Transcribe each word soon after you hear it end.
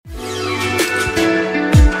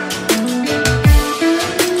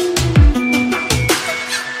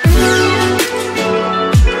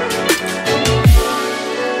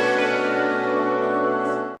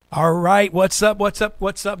right. What's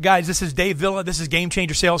up, guys? This is Dave Villa. This is Game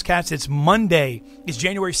Changer Sales Cats. It's Monday. It's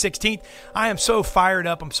January 16th. I am so fired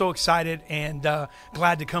up. I'm so excited and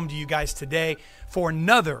glad to come to you guys today for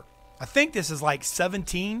another, I think this is like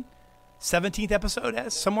 17th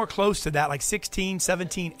episode, somewhere close to that, like 16,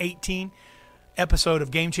 17, 18 episode of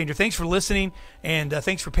Game Changer. Thanks for listening, and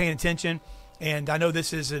thanks for paying attention. And I know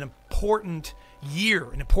this is an important year,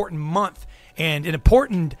 an important month, and an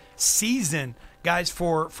important season, guys,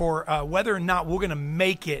 for whether or not we're going to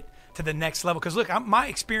make it to the next level. Because look, my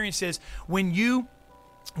experience is when you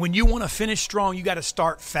want to finish strong, you got to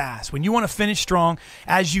start fast. When you want to finish strong,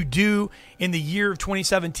 as you do in the year of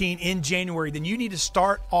 2017 in January, then you need to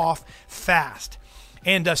start off fast.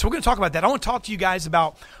 And so we're going to talk about that. I want to talk to you guys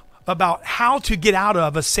about how to get out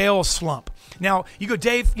of a sales slump. Now, you go,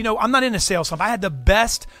 Dave, I'm not in a sales slump. I had the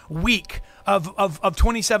best week of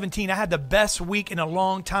 2017. I had the best week in a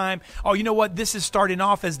long time. Oh, you know what? This is starting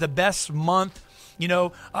off as the best month,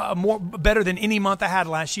 better than any month I had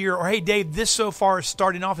last year. Or, hey, Dave, this so far is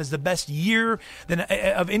starting off as the best year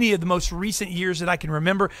of any of the most recent years that I can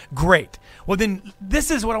remember. Great. Well, then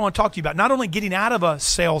this is what I want to talk to you about. Not only getting out of a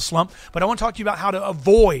sales slump, but I want to talk to you about how to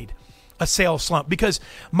avoid a sales slump. Because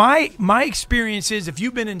my experience is, if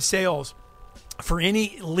you've been in sales for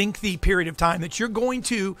any lengthy period of time, that you're going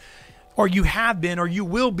to, or you have been, or you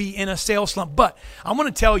will be in a sales slump. But I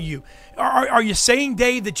want to tell you, are you saying,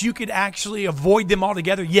 Dave, that you could actually avoid them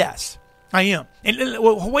altogether? Yes, I am. And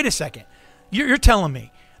well, wait a second. You're telling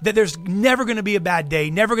me that there's never going to be a bad day,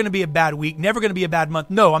 never going to be a bad week, never going to be a bad month.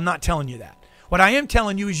 No, I'm not telling you that. What I am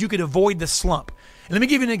telling you is you could avoid the slump. And let me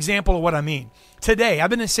give you an example of what I mean. Today, I've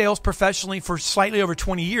been in sales professionally for slightly over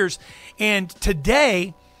 20 years. And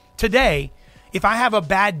today, if I have a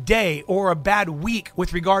bad day or a bad week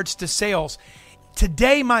with regards to sales,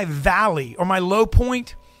 today my valley or my low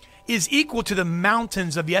point is equal to the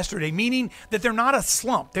mountains of yesterday, meaning that they're not a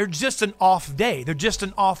slump. They're just an off day. They're just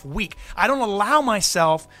an off week. I don't allow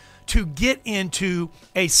myself to get into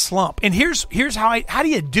a slump. And here's how do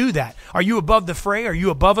you do that? Are you above the fray? Are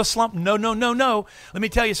you above a slump? No. Let me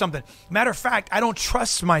tell you something. Matter of fact, I don't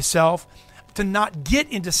trust myself to not get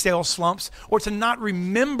into sales slumps or to not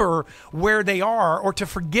remember where they are or to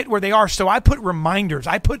forget where they are. So I put reminders.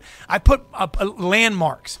 I put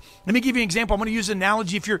landmarks. Let me give you an example. I'm going to use an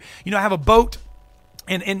analogy. If I have a boat,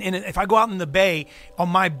 and if I go out in the bay on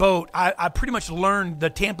my boat, I pretty much learned the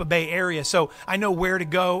Tampa Bay area. So I know where to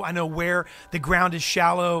go. I know where the ground is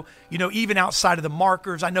shallow. Even outside of the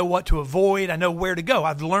markers, I know what to avoid. I know where to go.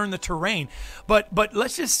 I've learned the terrain. But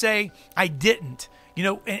let's just say I didn't.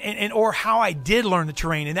 Or how I did learn the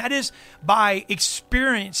terrain, and that is by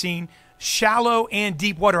experiencing shallow and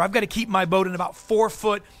deep water. I've got to keep my boat in about 4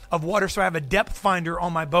 foot of water, so I have a depth finder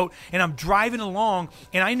on my boat, and I'm driving along,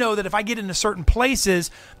 and I know that if I get into certain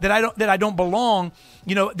places that I don't belong,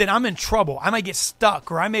 then I'm in trouble. I might get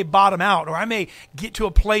stuck, or I may bottom out, or I may get to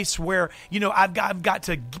a place where I've got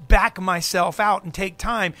to back myself out and take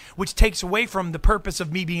time, which takes away from the purpose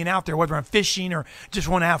of me being out there, whether I'm fishing or just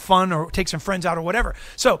want to have fun or take some friends out or whatever.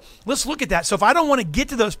 So let's look at that. So if I don't want to get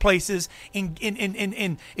to those places and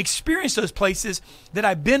experience those places that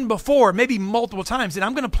I've been before, maybe multiple times, then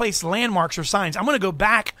I'm going to place landmarks or signs. I'm going to go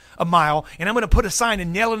back a mile and I'm going to put a sign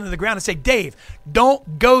and nail it into the ground and say, Dave,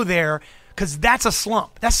 don't go there, because that's a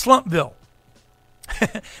slump. That's Slumpville.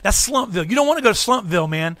 That's Slumpville. You don't want to go to Slumpville,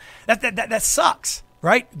 man. That sucks,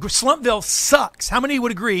 right? Slumpville sucks. How many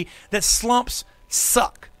would agree that slumps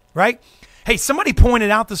suck, right? Hey, somebody pointed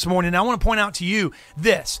out this morning, and I want to point out to you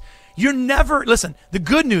this. Listen, the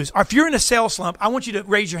good news, if you're in a sales slump, I want you to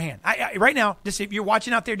raise your hand. Right now, just if you're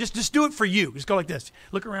watching out there, just do it for you. Just go like this.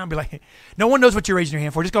 Look around, be like, hey. No one knows what you're raising your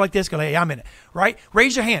hand for. Just go like this. Go like, hey, I'm in it, right?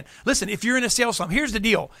 Raise your hand. Listen, if you're in a sales slump, here's the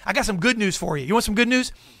deal. I got some good news for you. You want some good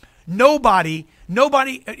news? Nobody,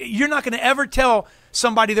 you're not going to ever tell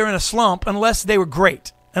somebody they're in a slump unless they were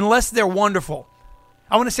great, unless they're wonderful.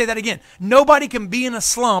 I want to say that again. Nobody can be in a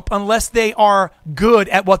slump unless they are good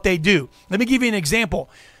at what they do. Let me give you an example.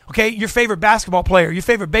 Okay, your favorite basketball player, your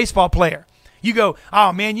favorite baseball player. You go,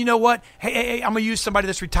 oh, man, you know what? Hey, I'm going to use somebody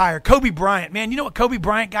that's retired. Kobe Bryant. Man, you know what, Kobe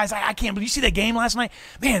Bryant, guys, I can't believe. You see that game last night?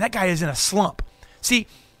 Man, that guy is in a slump. See,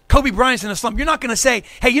 Kobe Bryant's in a slump. You're not going to say,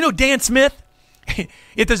 hey, Dan Smith?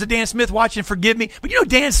 If there's a Dan Smith watching, forgive me. But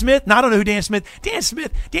Dan Smith? No, I don't know who Dan Smith. Dan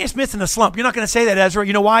Smith's in a slump. You're not going to say that, Ezra.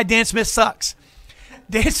 You know why? Dan Smith sucks.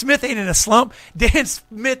 Dan Smith ain't in a slump. Dan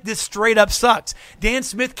Smith just straight up sucks. Dan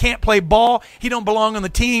Smith can't play ball. He don't belong on the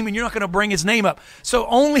team, and you're not going to bring his name up. So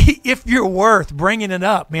only if you're worth bringing it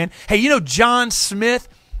up, man. Hey, John Smith?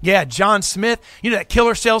 Yeah, John Smith. That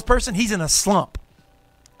killer salesperson? He's in a slump.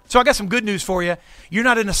 So I got some good news for you. You're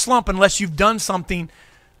not in a slump unless you've done something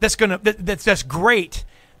that's great,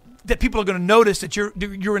 that people are going to notice that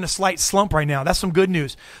you're in a slight slump right now. That's some good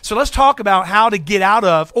news. So let's talk about how to get out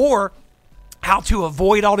of, or how to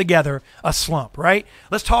avoid altogether, a slump, right?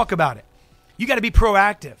 Let's talk about it. You got to be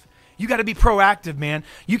proactive. You got to be proactive, man.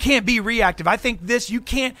 You can't be reactive. I think you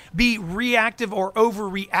can't be reactive or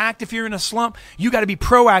overreact if you're in a slump. You got to be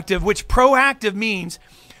proactive, which proactive means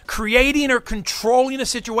creating or controlling a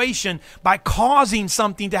situation by causing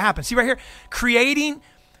something to happen. See right here, creating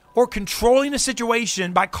or controlling a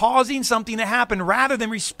situation by causing something to happen rather than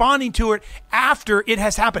responding to it after it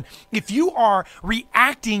has happened. If you are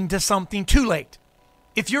reacting to something, too late.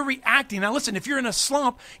 If you're reacting, now listen, if you're in a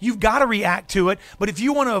slump, you've got to react to it. But if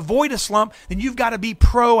you want to avoid a slump, then you've got to be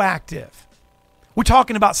proactive. We're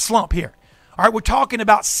talking about slump here. All right, we're talking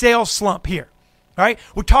about sales slump here. All right,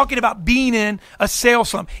 we're talking about being in a sales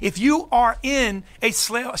slump. If you are in a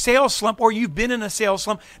sales slump, or you've been in a sales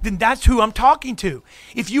slump, then that's who I'm talking to.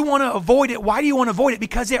 If you want to avoid it, why do you want to avoid it?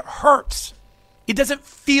 Because it hurts. It doesn't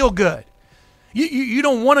feel good. You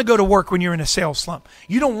don't want to go to work when you're in a sales slump.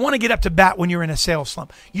 You don't want to get up to bat when you're in a sales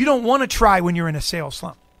slump. You don't want to try when you're in a sales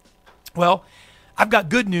slump. Well, I've got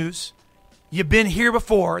good news. You've been here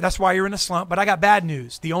before. That's why you're in a slump. But I got bad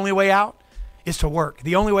news. The only way out is to work.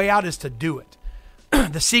 The only way out is to do it.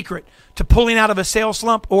 The secret to pulling out of a sales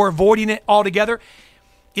slump or avoiding it altogether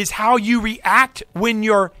is how you react when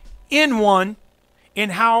you're in one and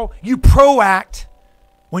how you proact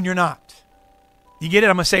when you're not. You get it?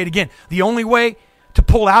 I'm going to say it again. The only way to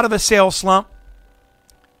pull out of a sales slump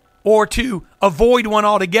or to avoid one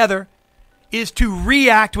altogether is to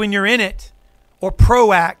react when you're in it or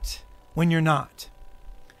proact when you're not.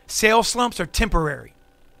 Sales slumps are temporary.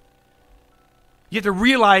 You have to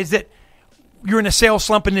realize that you're in a sales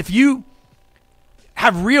slump, and if you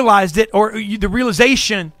have realized it, or the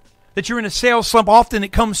realization that you're in a sales slump, often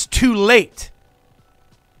it comes too late.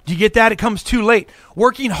 Do you get that? It comes too late.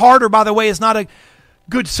 Working harder, by the way, is not a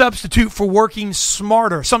good substitute for working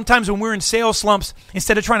smarter. Sometimes when we're in sales slumps,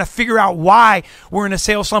 instead of trying to figure out why we're in a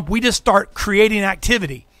sales slump, we just start creating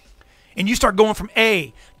activity. And you start going from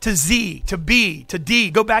A to Z to B to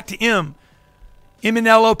D, go back to M and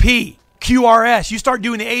LOP. QRS, you start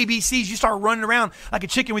doing the ABCs, you start running around like a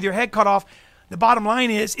chicken with your head cut off. The bottom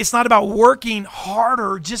line is, it's not about working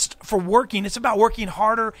harder just for working. It's about working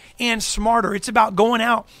harder and smarter. It's about going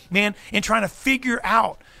out, man, and trying to figure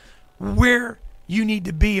out where you need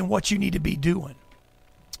to be and what you need to be doing.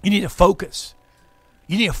 You need to focus.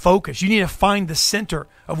 You need to focus. You need to find the center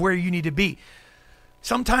of where you need to be.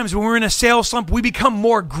 Sometimes when we're in a sales slump, we become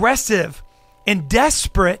more aggressive and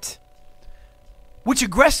desperate, which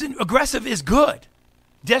aggressive is good.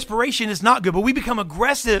 Desperation is not good, but we become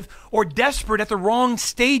aggressive or desperate at the wrong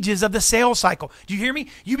stages of the sales cycle. Do you hear me?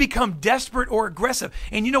 You become desperate or aggressive.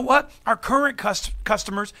 And you know what? Our current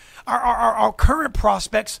customers, our current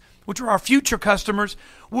prospects, which are our future customers,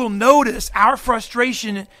 will notice our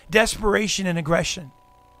frustration, desperation, and aggression.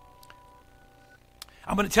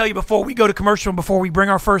 I'm going to tell you before we go to commercial and before we bring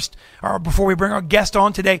our guest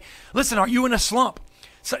on today, listen, are you in a slump?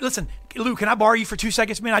 So listen, Lou, can I borrow you for 2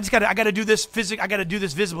 seconds, man? I got to do this I got to do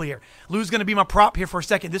this visibly here. Lou's going to be my prop here for a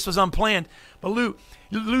second. This was unplanned, but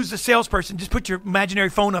Lou's the salesperson. Just put your imaginary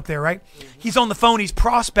phone up there, right? Mm-hmm. He's on the phone. He's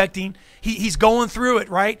prospecting. He's going through it,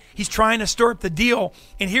 right? He's trying to stir up the deal.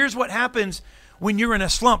 And here's what happens when you're in a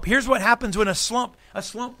slump. Here's what happens when a slump,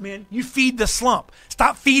 man, you feed the slump.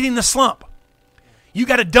 Stop feeding the slump. You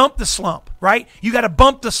got to dump the slump, right? You got to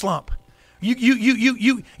bump the slump.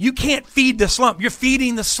 You can't feed the slump. You're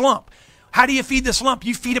feeding the slump. How do you feed the slump?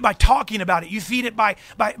 You feed it by talking about it. You feed it by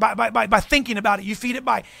thinking about it. You feed it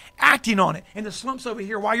by acting on it. And the slump's over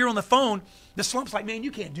here while you're on the phone. The slump's like, man, you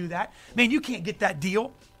can't do that. Man, you can't get that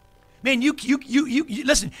deal. Man, you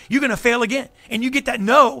listen, you're going to fail again. And you get that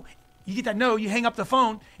no. You hang up the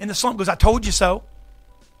phone, and the slump goes, I told you so.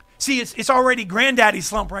 See, it's already granddaddy's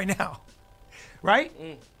slump right now. Right?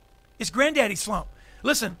 It's granddaddy's slump.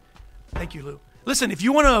 Listen. Thank you, Lou. Listen, if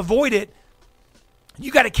you want to avoid it,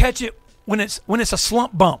 you got to catch it when it's a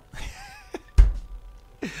slump bump.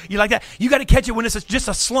 You like that? You got to catch it when it's just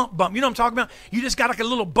a slump bump. You know what I'm talking about? You just got like a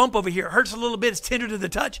little bump over here. It hurts a little bit. It's tender to the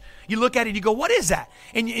touch. You look at it and you go, what is that?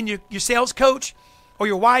 And your sales coach or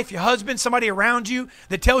your wife, your husband, somebody around you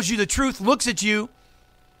that tells you the truth looks at you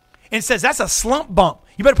and says, that's a slump bump.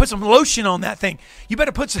 You better put some lotion on that thing. You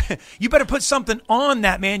better put something on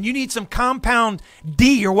that, man. You need some compound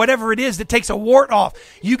D or whatever it is that takes a wart off.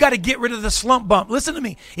 You got to get rid of the slump bump. Listen to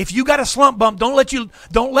me. If you got a slump bump, don't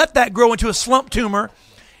let that grow into a slump tumor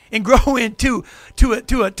and grow into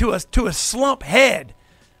a slump head.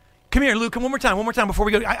 Come here, Lou. Come one more time before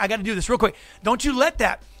we go. I got to do this real quick. Don't you let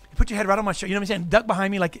that Put your head right on my shoulder. You know what I'm saying? Duck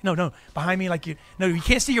behind me like, no, behind me like you. No, you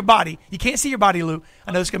can't see your body. You can't see your body, Lou.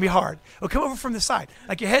 I know it's going to be hard. Well, come over from the side.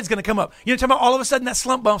 Like your head's going to come up. You know what I'm talking about? All of a sudden that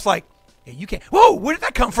slump bump's like, hey, you can't. Whoa, where did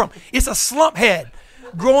that come from? It's a slump head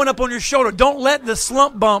growing up on your shoulder. Don't let the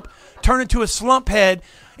slump bump turn into a slump head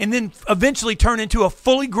and then eventually turn into a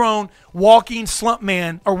fully grown walking slump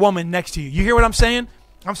man or woman next to you. You hear what I'm saying?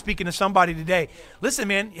 I'm speaking to somebody today. Listen,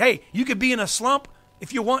 man, hey, you could be in a slump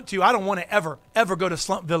if you want to. I don't want to ever go to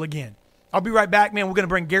Slumpville again. I'll be right back, man. We're going to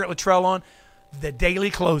bring Garrett Luttrell on, the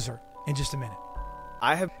daily closer, in just a minute.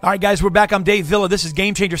 All right, guys, we're back. I'm Dave Villa. This is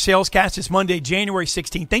Game Changer Salescast. It's Monday, January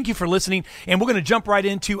 16th. Thank you for listening, and we're going to jump right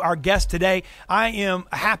into our guest today. I am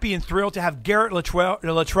happy and thrilled to have Garrett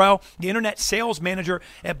Luttrell, the Internet Sales Manager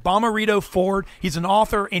at Bomarito Ford. He's an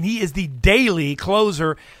author, and he is the daily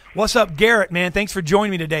closer. What's up, Garrett, man? Thanks for joining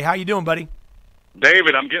me today. How you doing, buddy?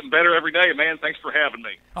 David, I'm getting better every day, man. Thanks for having me.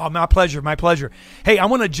 Oh, my pleasure, my pleasure. Hey, I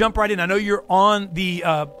want to jump right in. I know you're on the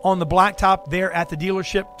blacktop there at the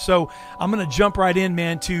dealership, so I'm going to jump right in,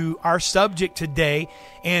 man, to our subject today.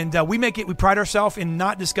 And we pride ourselves in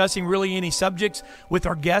not discussing really any subjects with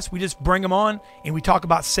our guests. We just bring them on and we talk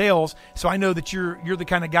about sales. So I know that you're the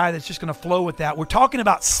kind of guy that's just going to flow with that. We're talking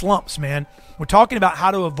about slumps, man. We're talking about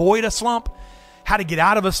how to avoid a slump, how to get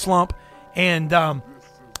out of a slump, and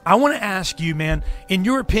I want to ask you, man, in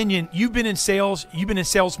your opinion, you've been in sales, you've been in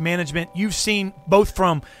sales management, you've seen both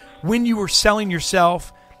from when you were selling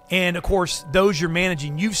yourself and, of course, those you're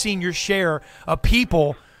managing. You've seen your share of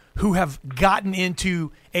people who have gotten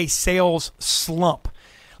into a sales slump.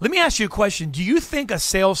 Let me ask you a question. Do you think a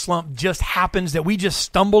sales slump just happens, that we just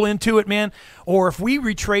stumble into it, man? Or if we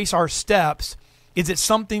retrace our steps, is it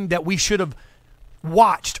something that we should have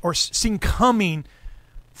watched or seen coming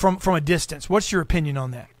from a distance? What's your opinion on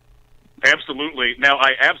that? Absolutely. Now,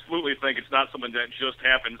 I absolutely think it's not something that just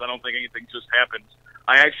happens. I don't think anything just happens.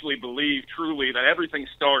 I actually believe truly that everything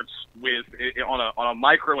starts with, on a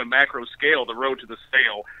micro and macro scale, the road to the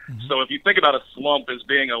sale. Mm-hmm. So if you think about a slump as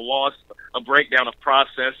being a loss, a breakdown of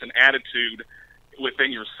process and attitude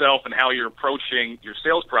within yourself and how you're approaching your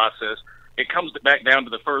sales process, it comes back down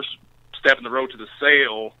to the first step in the road to the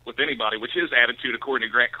sale with anybody, which is attitude, according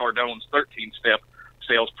to Grant Cardone's 13-step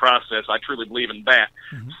sales process. I truly believe in that.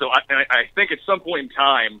 Mm-hmm. So I think at some point in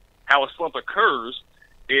time, how a slump occurs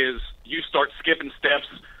is you start skipping steps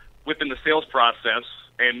within the sales process,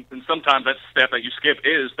 and sometimes that step that you skip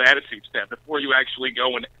is the attitude step. Before you actually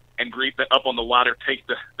go and greet up on the lot or take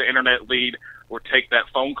the internet lead or take that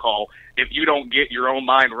phone call, if you don't get your own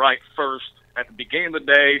mind right first at the beginning of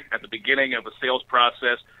the day, at the beginning of a sales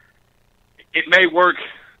process, it may work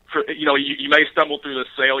for, you may stumble through the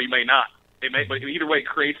sale, you may not. It may, but either way, it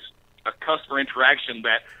creates a customer interaction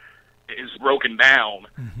that is broken down,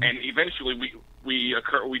 mm-hmm. and eventually we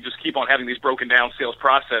just keep on having these broken down sales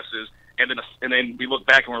processes, and then we look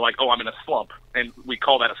back and we're like, oh, I'm in a slump, and we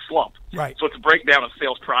call that a slump. Right. So it's a breakdown of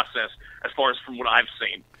sales process as far as from what I've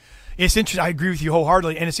seen. It's interesting. I agree with you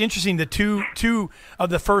wholeheartedly, and it's interesting. The two of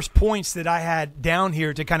the first points that I had down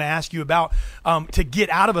here to kind of ask you about to get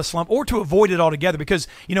out of a slump or to avoid it altogether, because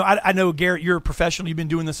I know, Garrett, you're a professional. You've been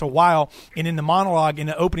doing this a while, and in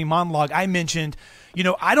the opening monologue, I mentioned,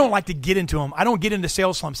 I don't like to get into them. I don't get into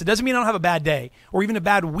sales slumps. It doesn't mean I don't have a bad day or even a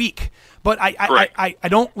bad week, but I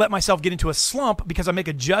don't let myself get into a slump because I make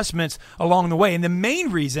adjustments along the way. And the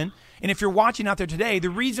main reason, and if you're watching out there today, the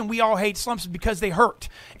reason we all hate slumps is because they hurt.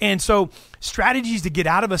 And so strategies to get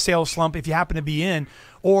out of a sales slump, if you happen to be in,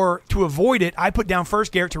 or to avoid it, I put down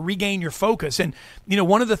first, Garrett, to regain your focus. And,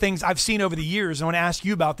 one of the things I've seen over the years, I want to ask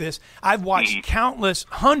you about this, I've watched countless,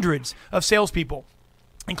 hundreds of salespeople,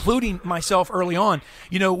 including myself early on.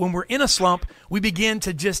 When we're in a slump, we begin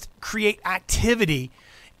to just create activity,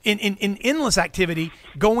 in endless activity,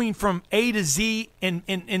 going from A to Z and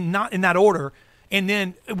not in that order. And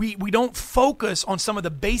then we don't focus on some of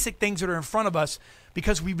the basic things that are in front of us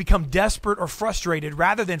because we become desperate or frustrated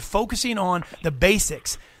rather than focusing on the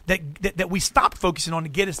basics that we stopped focusing on to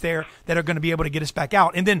get us there, that are going to be able to get us back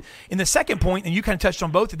out. And then in the second point, and you kind of touched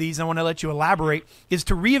on both of these, and I want to let you elaborate, is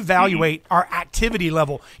to reevaluate our activity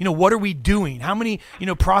level. What are we doing? How many,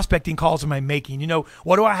 prospecting calls am I making?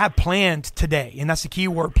 What do I have planned today? And that's the key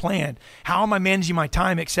word, planned. How am I managing my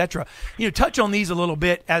time, et cetera? Touch on these a little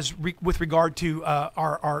bit with regard to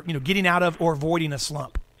our getting out of or avoiding a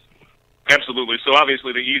slump. Absolutely. So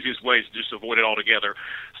obviously the easiest way is to just avoid it altogether.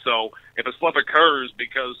 So if a slump occurs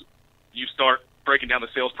because you start breaking down the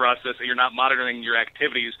sales process and you're not monitoring your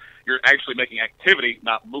activities, you're actually making activity,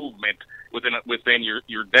 not movement, within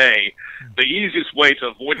your day. The easiest way to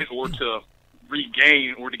avoid it or to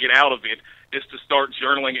regain or to get out of it is to start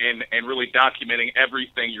journaling and really documenting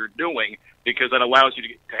everything you're doing because that allows you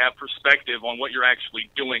to have perspective on what you're actually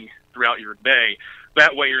doing throughout your day.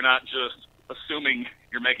 That way you're not just assuming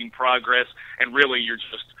you're making progress, and really you're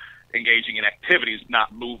just engaging in activities,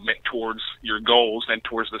 not movement towards your goals and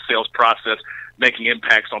towards the sales process, making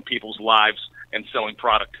impacts on people's lives and selling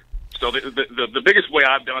product. So the biggest way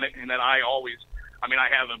I've done it, and that I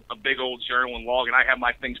have a big old journal and log, and I have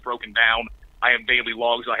my things broken down. I have daily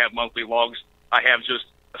logs, I have monthly logs, I have just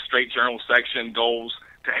a straight journal section, goals.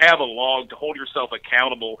 To have a log, to hold yourself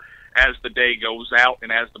accountable as the day goes out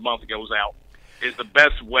and as the month goes out, is the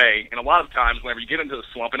best way. And a lot of times whenever you get into the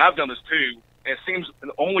slump, and I've done this too, and it seems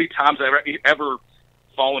the only times I've ever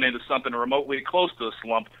fallen into something remotely close to a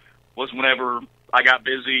slump was whenever I got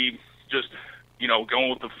busy just,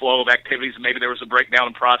 going with the flow of activities, and maybe there was a breakdown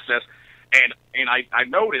in process. And I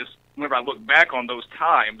noticed whenever I look back on those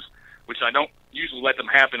times, which I don't usually let them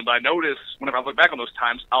happen, but I notice whenever I look back on those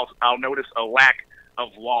times, I'll notice a lack of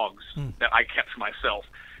logs that I kept for myself.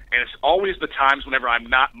 And it's always the times whenever I'm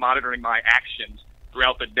not monitoring my actions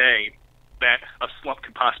throughout the day that a slump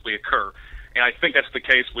could possibly occur. And I think that's the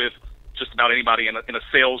case with just about anybody in a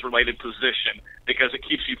sales-related position, because it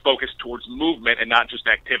keeps you focused towards movement and not just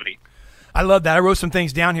activity. I love that. I wrote some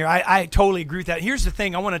things down here. I totally agree with that. Here's the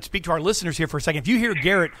thing. I want to speak to our listeners here for a second. If you hear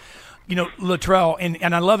Garrett, Luttrell,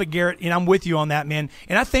 and I love it, Garrett, and I'm with you on that, man.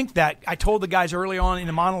 And I think that I told the guys early on in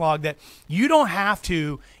the monologue that you don't have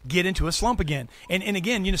to get into a slump again. And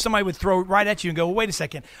again, somebody would throw it right at you and go, well, wait a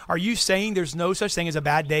second. Are you saying there's no such thing as a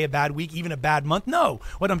bad day, a bad week, even a bad month? No.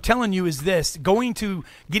 What I'm telling you is this. Getting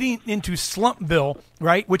into Slumpville,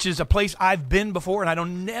 right, which is a place I've been before and I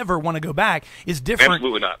don't never want to go back, is different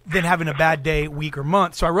than having a bad day, week, or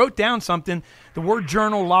month. So I wrote down something, the word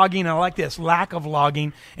journal, logging, and I like this, lack of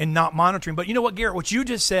logging and not monitoring. But you know what, Garrett, what you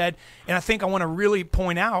just said, and I think I want to really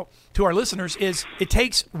point out to our listeners, is it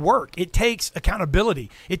takes work. It takes accountability.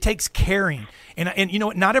 It takes caring. And you know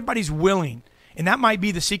what, not everybody's willing. And that might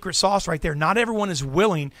be the secret sauce right there. Not everyone is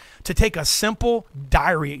willing to take a simple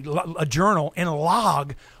diary, a journal, and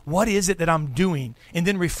log what is it that I'm doing, and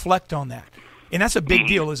then reflect on that. And that's a big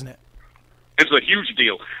deal, isn't it? It's a huge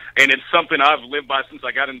deal, and it's something I've lived by since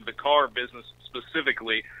I got into the car business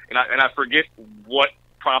specifically, and I forget what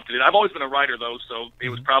prompted it. I've always been a writer, though, so it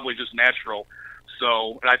was probably just natural.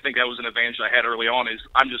 So, and I think that was an advantage I had early on, is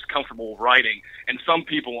I'm just comfortable writing, and some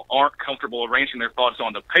people aren't comfortable arranging their thoughts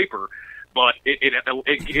onto paper, but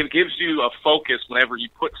it gives you a focus whenever you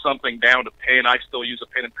put something down to pen. I still use a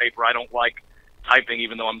pen and paper. I don't like typing,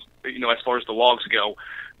 even though I'm, as far as the logs go.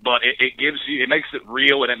 But it gives you, it makes it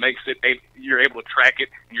real, and it makes it, you're able to track it,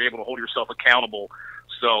 and you're able to hold yourself accountable.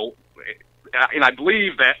 So, and I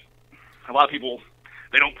believe that a lot of people,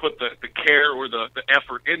 they don't put the care or the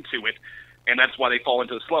effort into it, and that's why they fall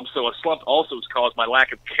into a slump. So a slump also is caused by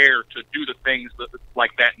lack of care to do the things like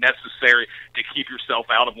that necessary to keep yourself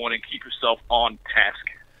out of one and keep yourself on task.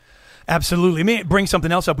 Absolutely. Let me bring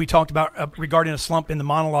something else up we talked about regarding a slump in the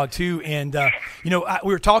monologue too. And, we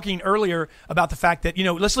were talking earlier about the fact that,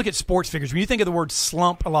 let's look at sports figures. When you think of the word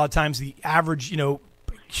slump, a lot of times the average,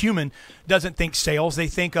 human doesn't think sales. They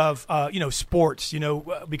think of, sports,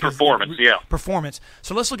 because performance.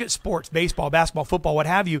 So let's look at sports, baseball, basketball, football, what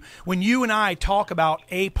have you. When you and I talk about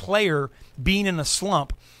a player being in a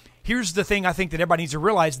slump, here's the thing I think that everybody needs to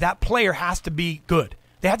realize: that player has to be good.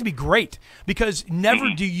 They have to be great, because never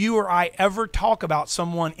do you or I ever talk about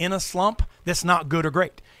someone in a slump that's not good or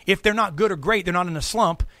great. If they're not good or great, they're not in a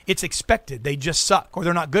slump. It's expected. They just suck, or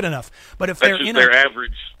they're not good enough. But if that's just their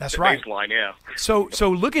average, that's right. Baseline, yeah.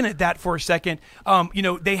 So looking at that for a second,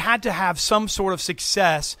 they had to have some sort of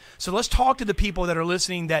success. So let's talk to the people that are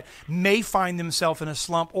listening that may find themselves in a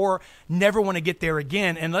slump or never want to get there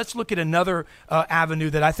again. And let's look at another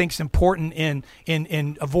avenue that I think is important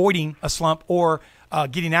in avoiding a slump or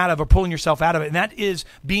getting out of or pulling yourself out of it, and that is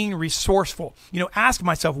being resourceful. Ask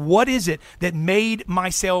myself, what is it that made my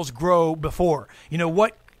sales grow before?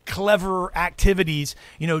 What clever activities,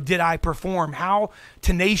 did I perform? How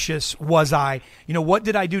tenacious was I? What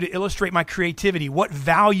did I do to illustrate my creativity? What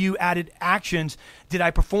value-added actions did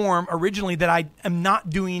I perform originally that I am not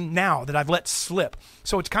doing now, that I've let slip?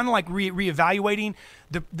 So it's kind of like reevaluating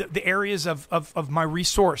the areas of my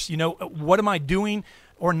resource. What am I doing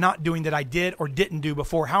or not doing that I did or didn't do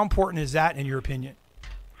before? How important is that in your opinion?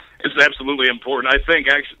 It's absolutely important. I think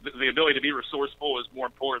actually the ability to be resourceful is more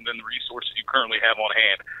important than the resources you currently have on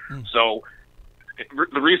hand. So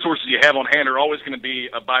the resources you have on hand are always going to be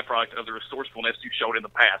a byproduct of the resourcefulness you showed in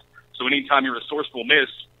the past. So anytime your resourcefulness,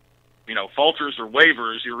 falters or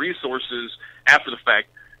wavers, your resources after the fact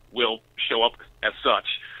will show up as such.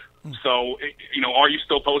 So, are you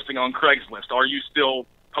still posting on Craigslist? Are you still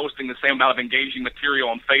posting the same amount of engaging material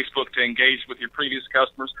on Facebook to engage with your previous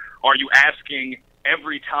customers? Are you asking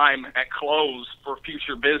every time at close for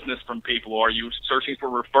future business from people? Are you searching for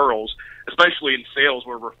referrals, especially in sales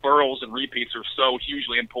where referrals and repeats are so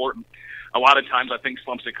hugely important? A lot of times I think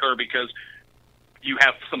slumps occur because you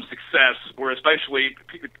have some success, where especially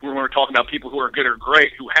when we're talking about people who are good or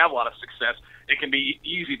great, who have a lot of success, it can be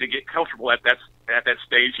easy to get comfortable at that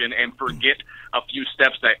stage and forget a few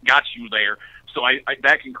steps that got you there. So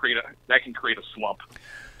that can create a slump.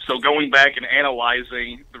 So going back and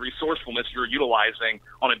analyzing the resourcefulness you're utilizing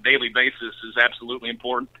on a daily basis is absolutely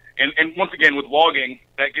important. And once again, with logging,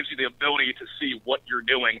 that gives you the ability to see what you're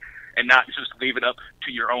doing and not just leave it up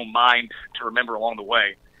to your own mind to remember along the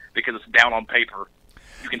way, because it's down on paper.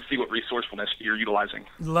 You can see what resourcefulness you're utilizing.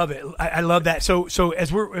 Love it. I love that. So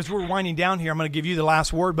as we're winding down here, I'm going to give you the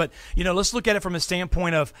last word, but let's look at it from a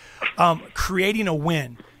standpoint of creating a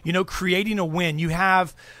win. Creating a win. You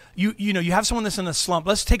have someone that's in a slump.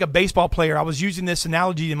 Let's take a baseball player. I was using this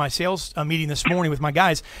analogy in my sales meeting this morning with my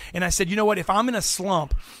guys, and I said, you know what? If I'm in a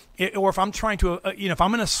slump, or if I'm trying to, if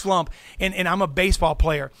I'm in a slump and I'm a baseball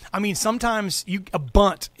player, I mean, sometimes a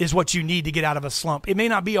bunt is what you need to get out of a slump. It may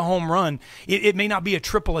not be a home run. It may not be a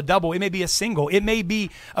triple, a double. It may be a single. It may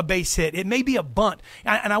be a base hit. It may be a bunt.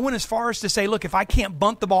 And I went as far as to say, look, if I can't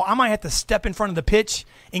bunt the ball, I might have to step in front of the pitch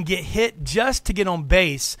and get hit just to get on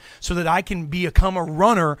base so that I can become a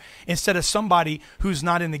runner instead of somebody who's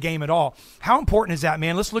not in the game at all. How important is that,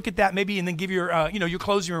 man? Let's look at that maybe and then give your, your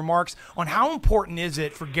closing remarks on how important is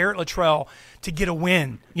it for Garrett Luttrell to get a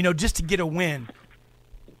win, just to get a win.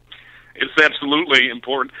 It's absolutely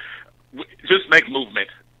important. Just make movement,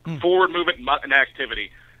 forward movement and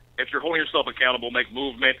activity. If you're holding yourself accountable, make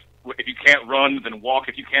movement. If you can't run, then walk.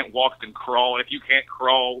 If you can't walk, then crawl. And if you can't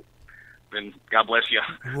crawl, then God bless you.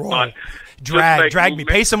 Drag me.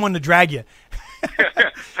 Pay someone to drag you.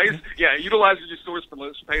 Utilize your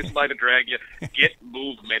resourcefulness. Pay somebody to drag you. Get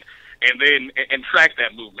movement, and track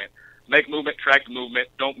that movement. Make movement, track the movement.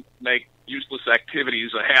 Don't make useless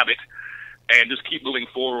activities a habit, and just keep moving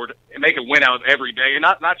forward and make a win out of every day. And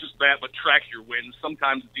not just that, but track your wins.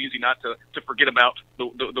 Sometimes it's easy not to forget about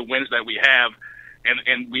the wins that we have,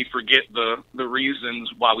 and we forget the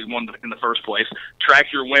reasons why we won in the first place.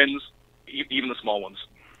 Track your wins, even the small ones.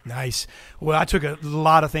 Nice. Well, I took a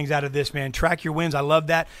lot of things out of this, man. Track your wins. I love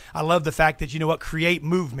that. I love the fact that, create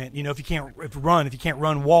movement. If you can't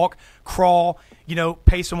run, walk, crawl,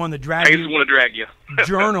 pay someone to drag you. Pay someone to drag you.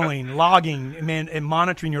 Journaling, logging, man, and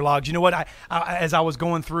monitoring your logs. You know what? I as I was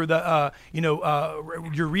going through the,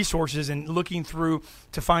 your resources and looking through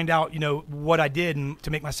to find out, what I did and to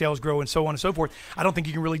make my sales grow and so on and so forth, I don't think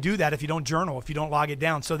you can really do that if you don't journal, if you don't log it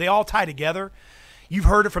down. So they all tie together. You've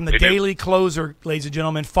heard it from the Daily Closer, ladies and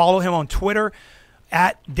gentlemen. Follow him on Twitter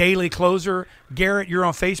at Daily Closer. Garrett, you're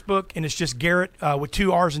on Facebook, and it's just Garrett with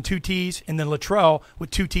 2 R's and 2 T's, and then Luttrell with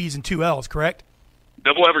 2 T's and 2 L's, correct?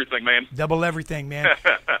 Double everything, man. Double everything, man.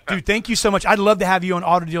 Dude, thank you so much. I'd love to have you on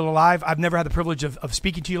Auto Dealer Live. I've never had the privilege of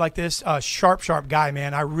speaking to you like this. Sharp guy,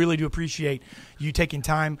 man. I really do appreciate you taking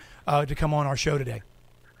time to come on our show today.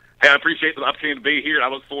 Hey, I appreciate the opportunity to be here. I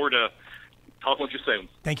look forward to talking with you soon.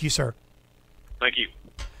 Thank you, sir. Thank you.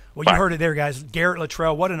 Well, you heard it there, guys. Garrett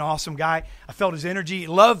Luttrell, what an awesome guy. I felt his energy.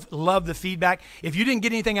 Love the feedback. If you didn't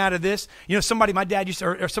get anything out of this, somebody, my dad used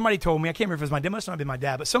to, or somebody told me, I can't remember if it was my dad, it must not have been my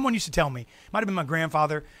dad, but someone used to tell me, might have been my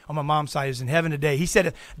grandfather on my mom's side, is in heaven today. He said,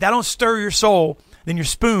 if that don't stir your soul, then your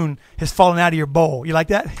spoon has fallen out of your bowl. You like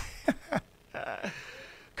that?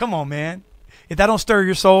 Come on, man. If that don't stir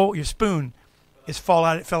your soul, your spoon is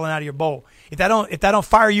falling out of your bowl. If that don't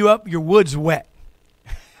fire you up, your wood's wet.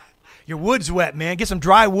 Your wood's wet, man. Get some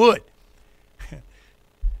dry wood.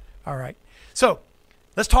 All right. So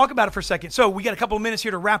let's talk about it for a second. So we got a couple of minutes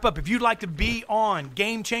here to wrap up. If you'd like to be on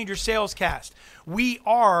Game Changer Salescast, we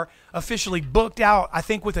are officially booked out, I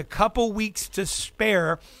think, with a couple weeks to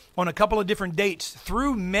spare on a couple of different dates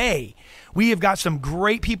through May. We have got some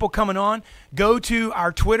great people coming on. Go to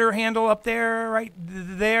our Twitter handle up there, right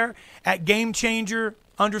there, at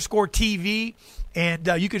GameChanger_TV. And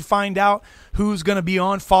you can find out who's going to be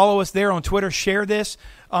on. Follow us there on Twitter. Share this.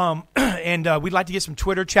 And we'd like to get some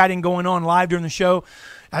Twitter chatting going on live during the show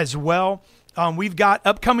as well. We've got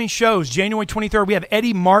upcoming shows. January 23rd, we have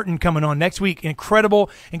Eddie Martin coming on next week. Incredible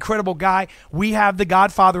guy. We have the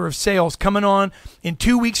Godfather of Sales coming on in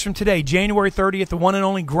 2 weeks from today, January 30th. The one and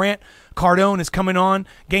only Grant Cardone is coming on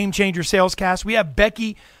Game Changer Salescast. We have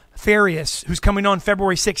Becky Farias, who's coming on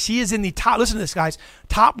February 6th. She is in the top, listen to this, guys,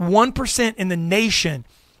 top 1% in the nation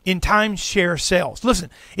in timeshare sales. Listen,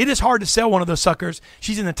 it is hard to sell one of those suckers.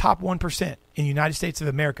 She's in the top 1% in the United States of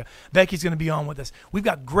America. Becky's going to be on with us. We've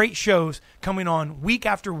got great shows coming on week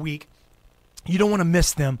after week. You don't want to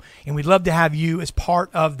miss them, and we'd love to have you as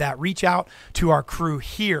part of that. Reach out to our crew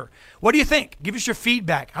here. What do you think? Give us your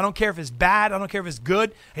feedback. I don't care if it's bad. I don't care if it's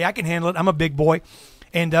good. Hey, I can handle it. I'm a big boy.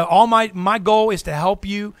 And all my goal is to help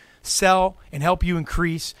you sell and help you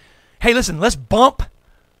increase. Hey, listen, let's bump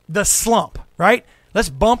the slump, right? Let's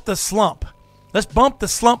bump the slump. Let's bump the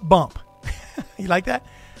slump bump. You like that?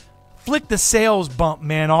 Flick the sales bump,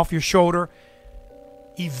 man, off your shoulder.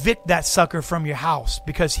 Evict that sucker from your house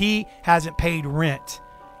because he hasn't paid rent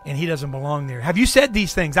and he doesn't belong there. Have you said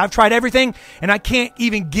these things? I've tried everything and I can't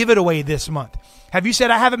even give it away this month. Have you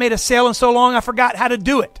said, I haven't made a sale in so long I forgot how to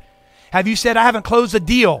do it? Have you said, I haven't closed a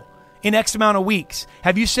deal in X amount of weeks?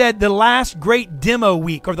 Have you said the last great demo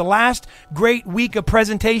week or the last great week of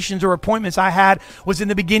presentations or appointments I had was in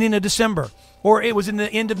the beginning of December, or it was in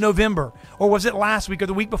the end of November, or was it last week or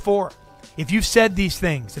the week before? If you've said these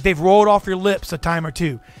things, if they've rolled off your lips a time or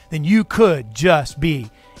two, then you could just be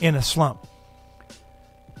in a slump.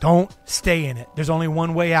 Don't stay in it. There's only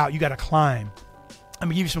one way out. You got to climb. I'm going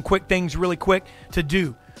to give you some quick things really quick to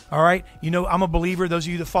do. All right. You know, I'm a believer. Those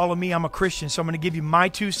of you that follow me, I'm a Christian. So I'm going to give you my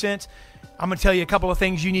 2 cents. I'm going to tell you a couple of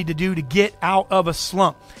things you need to do to get out of a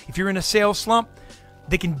slump. If you're in a sales slump,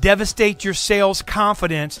 they can devastate your sales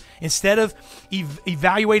confidence. Instead of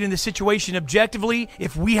evaluating the situation objectively,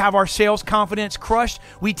 if we have our sales confidence crushed,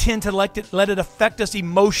 we tend to let it affect us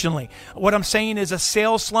emotionally. What I'm saying is a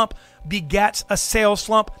sales slump begets a sales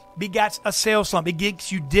slump, begets a sales slump. It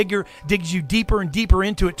digs you deeper and deeper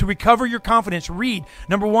into it. To recover your confidence, read.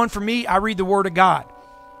 Number 1 for me, I read the Word of God.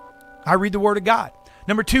 I read the Word of God.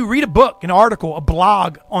 Number 2, read a book, an article, a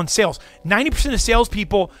blog on sales. 90% of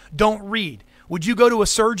salespeople don't read. Would you go to a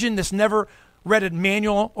surgeon that's never read a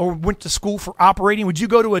manual or went to school for operating? Would you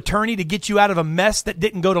go to an attorney to get you out of a mess that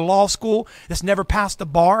didn't go to law school, that's never passed the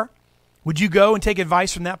bar? Would you go and take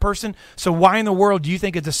advice from that person? So why in the world do you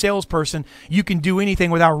think as a salesperson you can do anything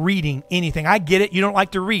without reading anything? I get it. You don't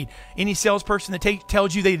like to read. Any salesperson that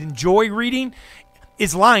tells you they enjoy reading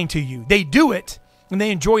is lying to you. They do it and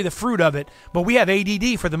they enjoy the fruit of it. But we have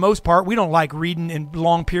ADD for the most part. We don't like reading in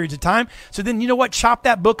long periods of time. So then you know what? Chop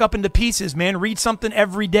that book up into pieces, man. Read something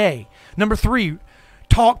every day. Number 3,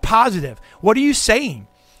 talk positive. What are you saying?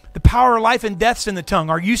 The power of life and death's in the tongue.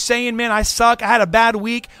 Are you saying, man, I suck, I had a bad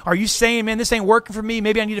week? Are you saying, man, this ain't working for me,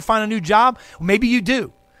 maybe I need to find a new job? Well, maybe you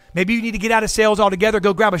do. Maybe you need to get out of sales altogether,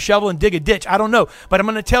 go grab a shovel and dig a ditch. I don't know. But I'm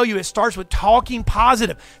going to tell you, it starts with talking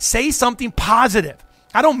positive. Say something positive.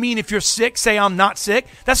 I don't mean if you're sick, say I'm not sick.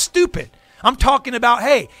 That's stupid. I'm talking about,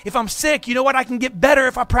 hey, if I'm sick, you know what? I can get better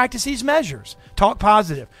if I practice these measures. Talk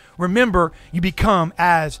positive. Remember, you become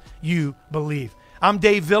as you believe. I'm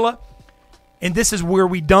Dave Villa. And this is where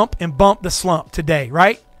we dump and bump the slump today,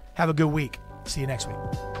 right? Have a good week. See you next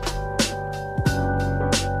week.